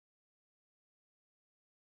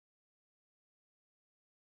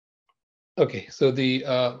Okay, so the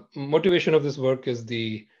motivation of this work is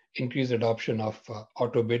the increased adoption of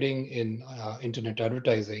auto bidding in internet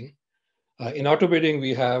advertising. In auto bidding,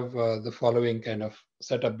 we have the following kind of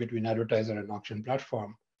setup between advertiser and auction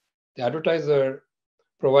platform. The advertiser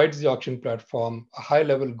provides the auction platform a high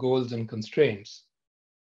level goals and constraints,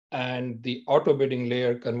 and the auto bidding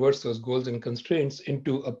layer converts those goals and constraints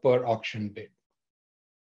into a per auction bid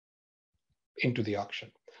into the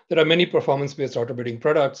auction. There are many performance-based auto bidding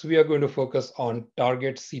products. We are going to focus on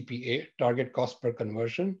target CPA, target cost per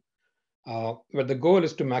conversion, where the goal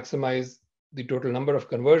is to maximize the total number of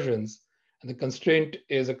conversions, and the constraint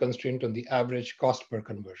is a constraint on the average cost per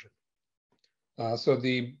conversion. So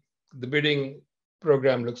the bidding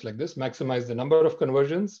program looks like this: maximize the number of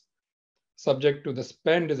conversions, subject to the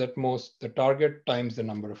spend is at most the target times the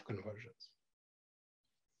number of conversions.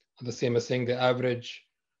 The same as saying the average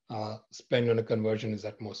spend on a conversion is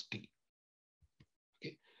at most T.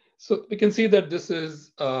 Okay. So we can see that this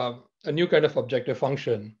is a new kind of objective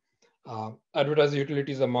function. Advertiser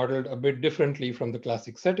utilities are modeled a bit differently from the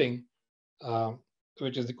classic setting,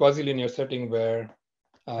 which is the quasi-linear setting where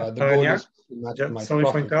the goal is to maximize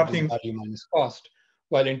profit, which is value minus cost.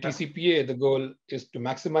 While in TCPA, the goal is to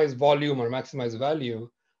maximize volume or maximize value,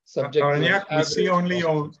 subject to an average. We see only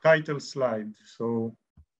your title slide. So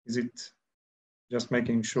is it just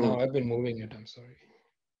making sure? No, I've been moving it, I'm sorry.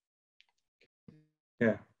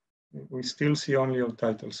 Yeah, we still see only your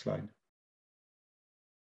title slide.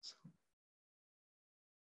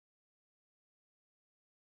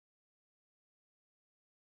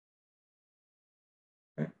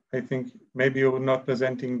 I think maybe you're not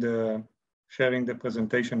sharing the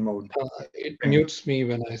presentation mode. It mutes me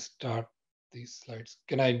when I start these slides.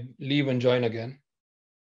 Can I leave and join again?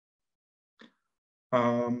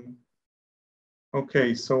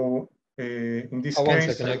 Okay, so in this case, 1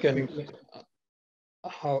 second, I can.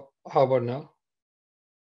 How about now?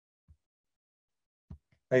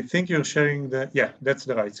 I think you're sharing yeah, that's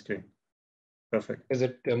the right screen. Perfect. Is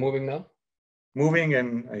it moving now? Moving,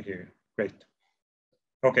 and I hear you. Great.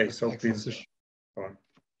 Okay, so excellent. Please go on.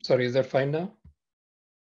 Sorry, is that fine now?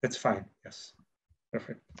 That's fine, yes.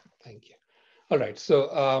 Perfect. Thank you. All right,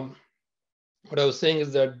 so what I was saying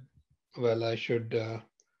is that, well, I should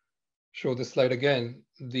show this slide again.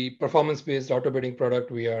 The performance-based auto bidding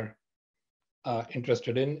product we are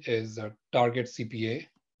interested in is a target CPA,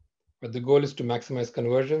 but the goal is to maximize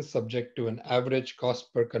conversions subject to an average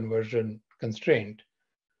cost per conversion constraint.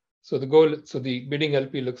 So the bidding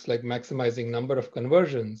LP looks like maximizing number of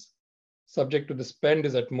conversions subject to the spend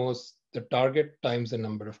is at most the target times the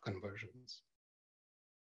number of conversions.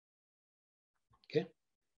 Okay.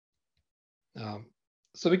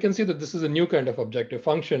 So we can see that this is a new kind of objective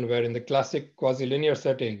function where in the classic quasi-linear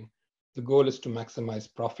setting, the goal is to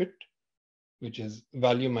maximize profit, which is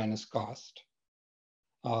value minus cost.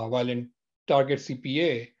 While in target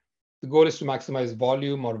CPA, the goal is to maximize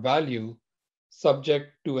volume or value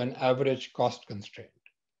subject to an average cost constraint.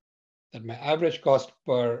 That my average cost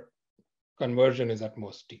per conversion is at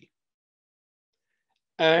most T.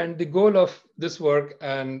 And the goal of this work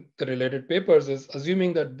and the related papers is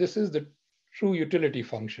assuming that this is the true utility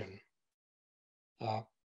function.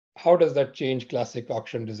 How does that change classic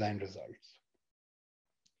auction design results?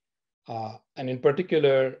 And in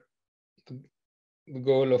particular, the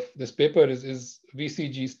goal of this paper is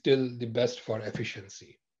VCG still the best for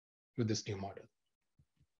efficiency with this new model?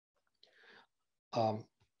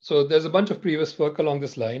 So there's a bunch of previous work along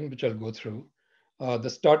this line, which I'll go through. The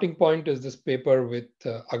starting point is this paper with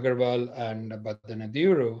Agarwal and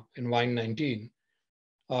Badanadiuru in Wine 19,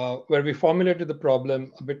 where we formulated the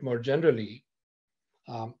problem a bit more generally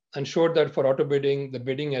and showed that for auto bidding, the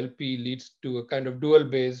bidding LP leads to a kind of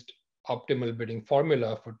dual-based optimal bidding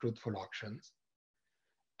formula for truthful auctions.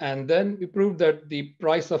 And then we proved that the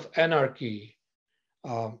price of anarchy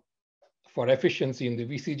for efficiency in the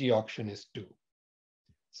VCG auction is 2.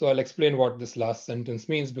 So I'll explain what this last sentence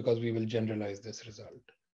means because we will generalize this result.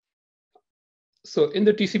 So in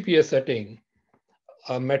the TCPA setting,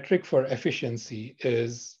 a metric for efficiency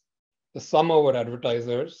is the sum over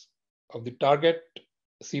advertisers of the target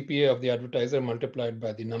CPA of the advertiser multiplied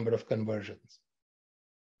by the number of conversions.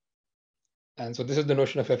 And so this is the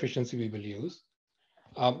notion of efficiency we will use.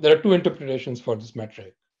 There are 2 interpretations for this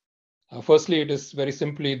metric. Firstly, it is very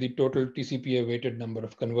simply the total TCPA weighted number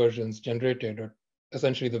of conversions generated, or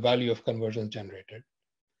essentially the value of conversions generated.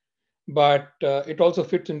 But it also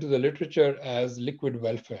fits into the literature as liquid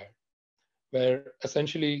welfare, where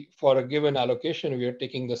essentially for a given allocation, we are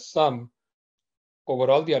taking the sum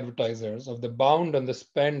over all the advertisers of the bound and the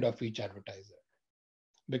spend of each advertiser.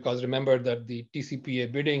 Because remember that the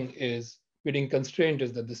TCPA bidding is bidding constraint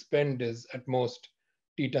is that the spend is at most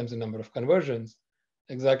T times the number of conversions.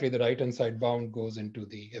 Exactly the right-hand side bound goes into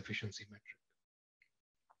the efficiency metric.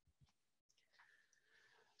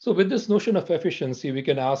 So with this notion of efficiency, we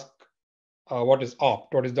can ask what is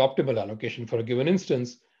opt, what is the optimal allocation for a given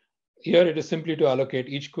instance. Here it is simply to allocate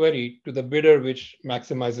each query to the bidder which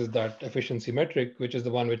maximizes that efficiency metric, which is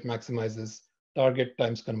the one which maximizes target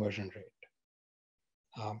times conversion rate.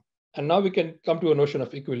 And now we can come to a notion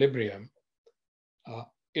of equilibrium.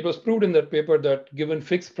 It was proved in that paper that given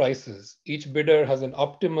fixed prices, each bidder has an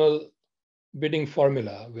optimal bidding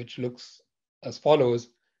formula, which looks as follows.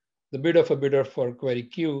 The bid of a bidder for query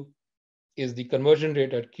Q is the conversion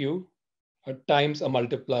rate at Q times a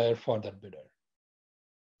multiplier for that bidder.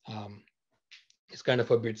 It's kind of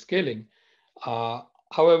a bid scaling.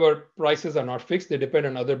 However, prices are not fixed. They depend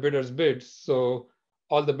on other bidders' bids. So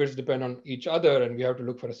all the bids depend on each other, and we have to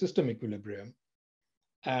look for a system equilibrium.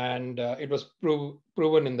 And it was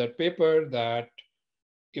proven in that paper that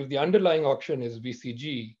if the underlying auction is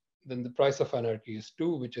VCG, then the price of anarchy is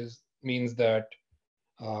 2, which means that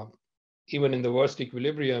even in the worst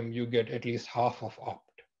equilibrium, you get at least half of opt.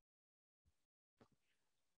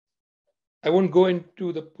 I won't go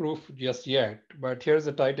into the proof just yet, but here's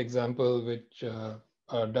a tight example which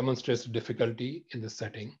demonstrates difficulty in this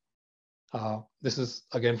setting. This is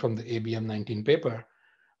again from the ABM 19 paper.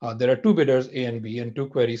 There are 2 bidders, A and B, and 2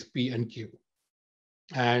 queries, P and Q.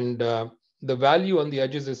 And the value on the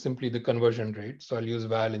edges is simply the conversion rate. So I'll use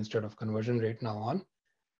val instead of conversion rate now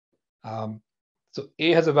on. So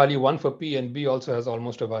A has a value 1 for P, and B also has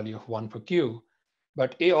almost a value of 1 for Q.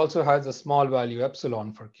 But A also has a small value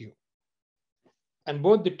epsilon for Q. And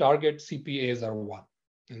both the target CPAs are 1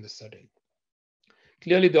 in this setting.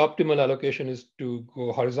 Clearly, the optimal allocation is to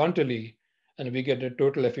go horizontally, and we get a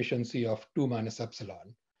total efficiency of 2 minus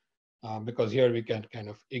epsilon, because here we can kind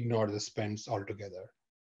of ignore the spends altogether,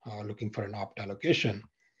 looking for an opt allocation.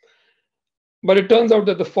 But it turns out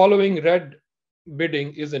that the following red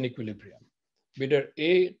bidding is an equilibrium. Bidder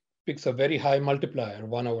A picks a very high multiplier,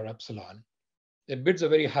 1 over epsilon. It bids a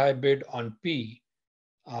very high bid on P,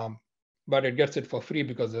 but it gets it for free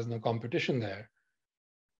because there's no competition there.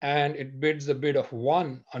 And it bids a bid of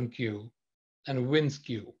 1 on Q and wins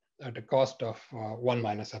Q at a cost of 1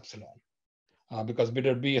 minus epsilon, because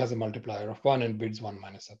bidder B has a multiplier of 1 and bids 1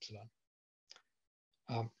 minus epsilon.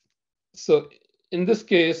 So in this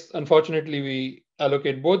case, unfortunately, we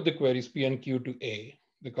allocate both the queries P and Q to A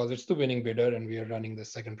because it's the winning bidder and we are running the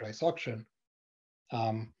second price auction,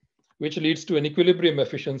 which leads to an equilibrium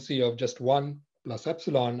efficiency of just 1 plus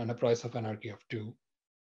epsilon and a price of anarchy of 2.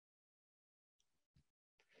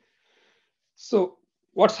 So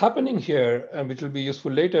what's happening here, and which will be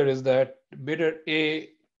useful later, is that bidder A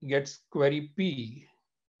gets query P,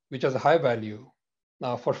 which has a high value,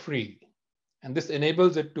 for free. And this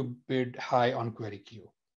enables it to bid high on query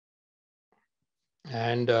Q.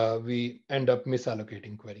 And we end up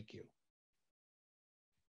misallocating query Q.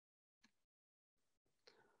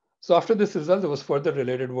 So after this result, there was further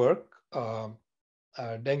related work.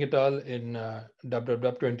 Deng et al. In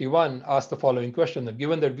WW21 asked the following question, that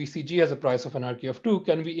given that VCG has a price of anarchy of 2,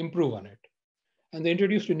 can we improve on it? And they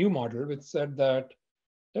introduced a new model which said that,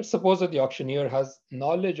 let's suppose that the auctioneer has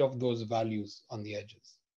knowledge of those values on the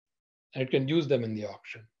edges, and it can use them in the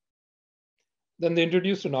auction. Then they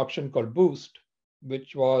introduced an auction called Boost,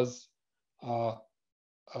 which was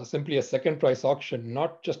simply a second price auction,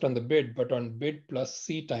 not just on the bid, but on bid plus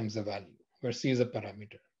C times the value, where C is a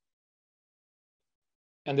parameter.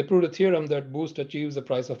 And they proved a theorem that Boost achieves the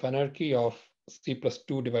price of anarchy of C plus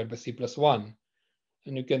 2 divided by C plus 1.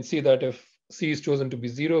 And you can see that if C is chosen to be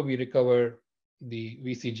 0, we recover the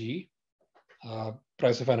VCG,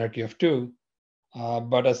 price of anarchy of 2.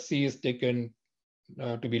 But as C is taken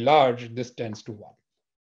to be large, this tends to 1.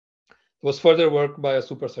 There was further work by a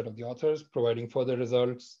superset of the authors, providing further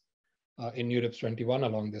results in URIPS 21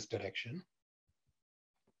 along this direction.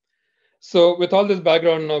 So with all this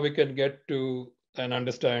background, now we can get to and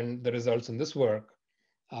understand the results in this work.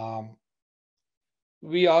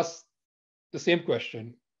 We asked the same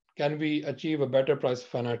question: can we achieve a better price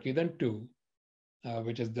of anarchy than 2,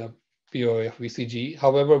 which is the POA of VCG,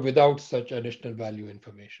 however, without such additional value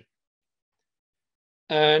information?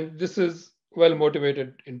 And this is well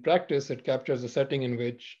motivated in practice. It captures a setting in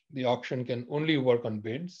which the auction can only work on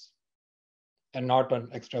bids and not on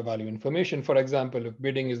extra value information. For example, if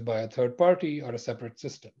bidding is by a third party or a separate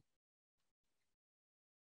system.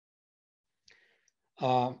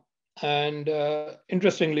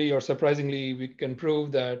 Interestingly or surprisingly, we can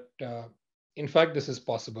prove that, in fact, this is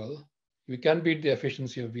possible. We can beat the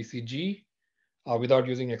efficiency of VCG without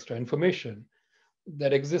using extra information.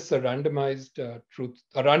 there exists a randomized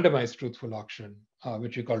truthful auction,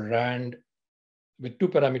 which we call RAND, with two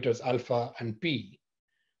parameters alpha and p,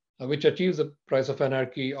 which achieves a price of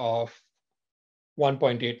anarchy of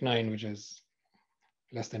 1.89, which is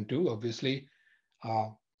less than 2, obviously,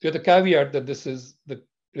 with the caveat that this is the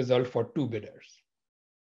result for two bidders.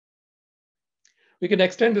 We can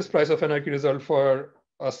extend this price of anarchy result for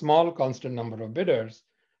a small constant number of bidders.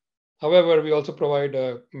 However, we also provide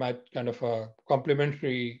a kind of a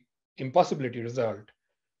complementary impossibility result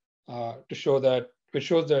which shows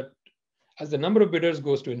that as the number of bidders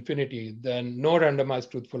goes to infinity, then no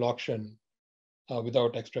randomized truthful auction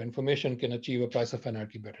without extra information can achieve a price of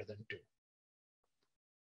anarchy better than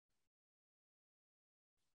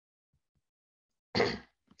 2.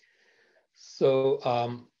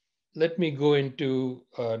 So let me go into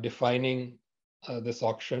defining this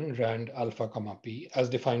auction, rand alpha comma p, as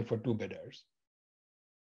defined for two bidders.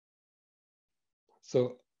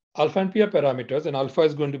 So alpha and p are parameters, and alpha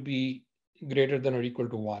is going to be greater than or equal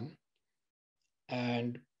to 1.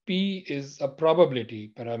 And p is a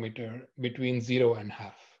probability parameter between 0 and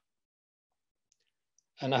half.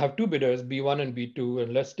 And I have two bidders, B1 and B2,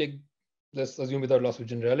 and let's assume without loss of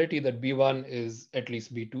generality that B1 is at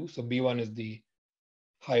least B2. So B1 is the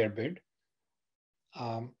higher bid.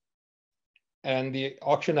 And the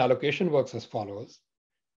auction allocation works as follows.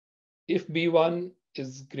 If B1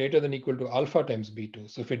 is greater than or equal to alpha times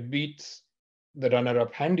B2, so if it beats the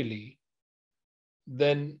runner-up handily,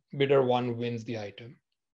 then bidder 1 wins the item.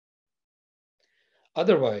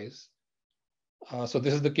 Otherwise, so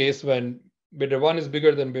this is the case when bidder 1 is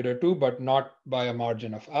bigger than bidder 2, but not by a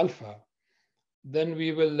margin of alpha, then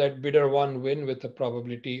we will let bidder 1 win with a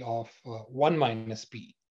probability of 1 minus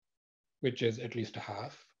p, which is at least a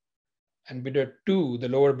half. And bidder 2, the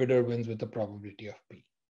lower bidder, wins with the probability of p.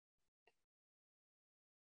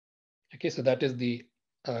 Okay, so that is the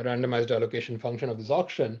randomized allocation function of this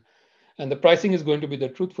auction. And the pricing is going to be the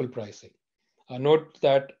truthful pricing. Note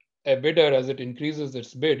that a bidder, as it increases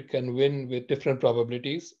its bid, can win with different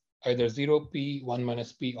probabilities, either 0p, 1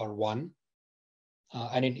 minus p, or 1.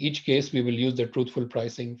 And in each case, we will use the truthful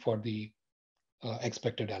pricing for the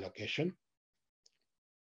expected allocation.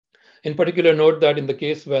 In particular, note that in the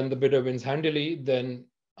case when the bidder wins handily, then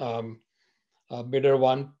bidder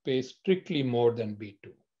 1 pays strictly more than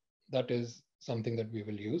B2. That is something that we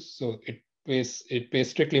will use. So it pays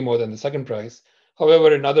strictly more than the second price.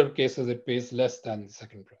 However, in other cases, it pays less than the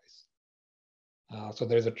second price. So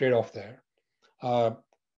there is a trade-off there.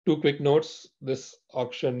 Two quick notes. This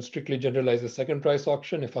auction strictly generalizes second price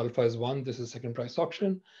auction. If alpha is 1, this is second price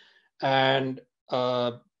auction. And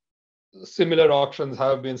similar auctions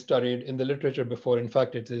have been studied in the literature before. In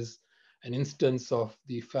fact, it is an instance of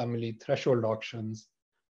the family threshold auctions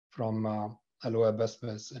from Aloha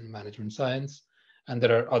Besmes in management science. And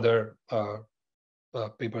there are other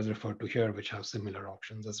papers referred to here which have similar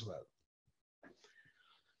auctions as well.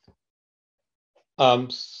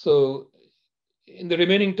 So in the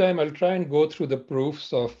remaining time, I'll try and go through the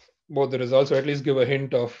proofs of both the results, or at least give a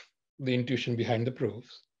hint of the intuition behind the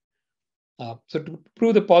proofs. So to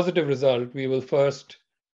prove the positive result, we will first,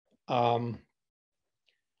 let's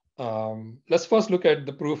first look at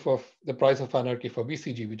the proof of the price of anarchy for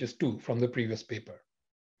VCG, which is 2 from the previous paper.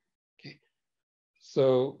 Okay.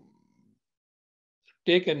 So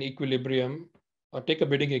take an equilibrium, or take a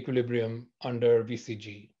bidding equilibrium under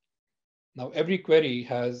VCG. Now every query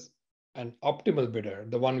has an optimal bidder,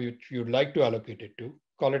 the one which you'd like to allocate it to,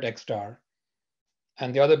 call it X star,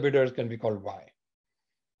 and the other bidders can be called Y.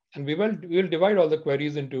 And we will divide all the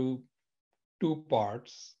queries into two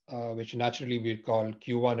parts, which naturally we call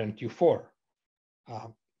Q1 and Q4.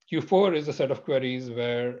 Q4 is a set of queries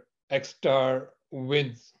where X star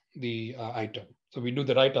wins the item. So we do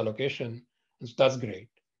the right allocation, and so that's great.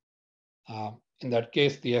 In that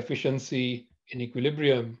case, the efficiency in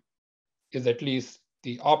equilibrium is at least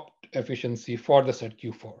the opt efficiency for the set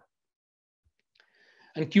Q4.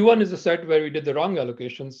 And Q1 is a set where we did the wrong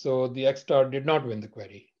allocation, so the X star did not win the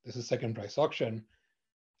query. This is second price auction.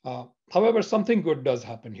 However, something good does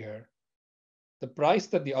happen here. The price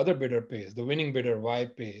that the other bidder pays, the winning bidder Y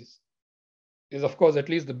pays, is of course at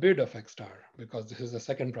least the bid of X star, because this is a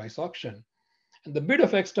second price auction. And the bid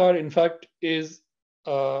of X star, in fact, is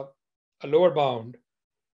a lower bound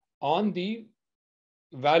on the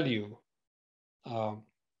value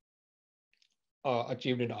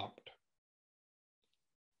achieved in opt.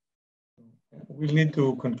 We'll need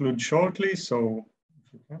to conclude shortly, so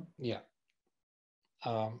if you can. Yeah.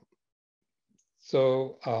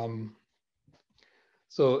 So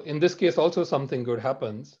in this case, also something good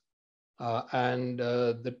happens, and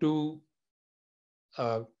the two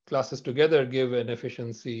classes together give an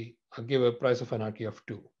efficiency, give a price of anarchy of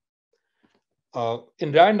 2.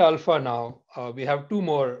 In Rand alpha now, we have 2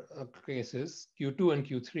 more cases, Q2 and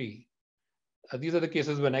Q3. These are the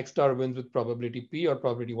cases when X star wins with probability P or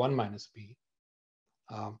probability 1 minus P.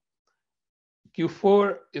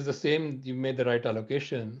 Q4 is the same, you made the right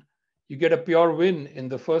allocation. You get a pure win in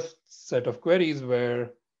the first set of queries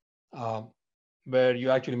where you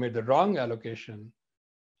actually made the wrong allocation.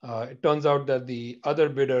 It turns out that the other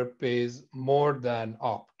bidder pays more than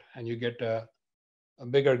opt, and you get a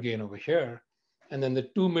bigger gain over here. And then the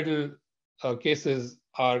 2 middle cases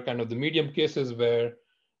are kind of the medium cases where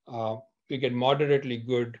we get moderately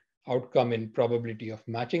good outcome in probability of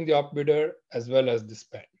matching the opt bidder as well as the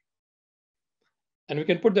spend. And we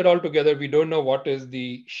can put that all together. We don't know what is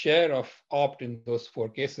the share of opt in those 4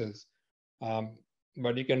 cases,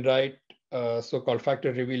 but you can write a so-called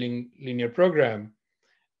factor revealing linear program.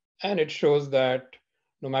 And it shows that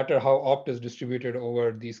no matter how opt is distributed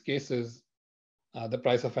over these cases, the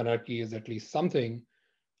price of anarchy is at least something,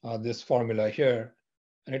 this formula here.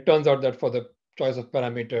 And it turns out that for the choice of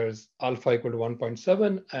parameters alpha equal to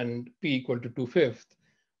 1.7 and p equal to 2/5,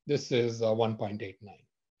 this is 1.89.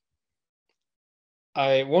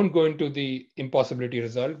 I won't go into the impossibility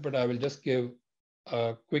result, but I will just give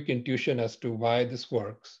a quick intuition as to why this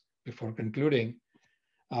works before concluding.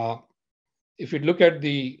 If you look at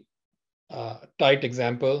the tight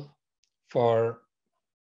example for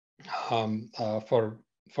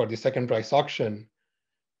the second price auction,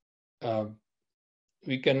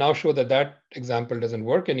 we can now show that that example doesn't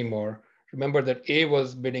work anymore. Remember that A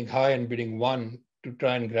was bidding high and bidding 1 to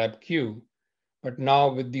try and grab Q. But now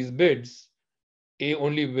with these bids, A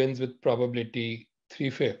only wins with probability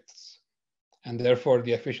 3/5. And therefore,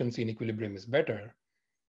 the efficiency in equilibrium is better.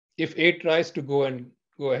 If A tries to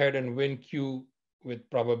go ahead and win Q with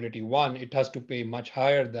probability 1, it has to pay much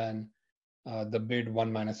higher than the bid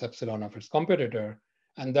 1 minus epsilon of its competitor,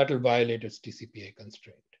 and that will violate its TCPA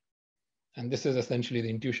constraint. And this is essentially the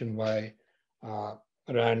intuition why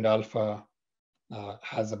Rand alpha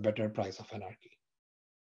has a better price of anarchy.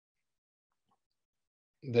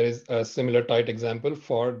 There is a similar tight example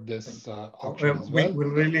for this auction as well. We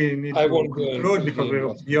really need to conclude because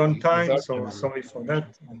we're beyond time, so sorry for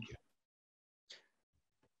that. Thank you.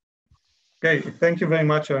 Okay, thank you very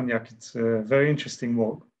much, Aranyak. It's very interesting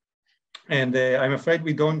work. And I'm afraid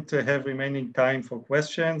we don't have remaining time for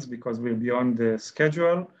questions because we're beyond the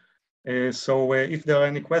schedule. So if there are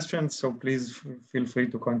any questions, so please feel free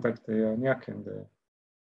to contact Aranyak and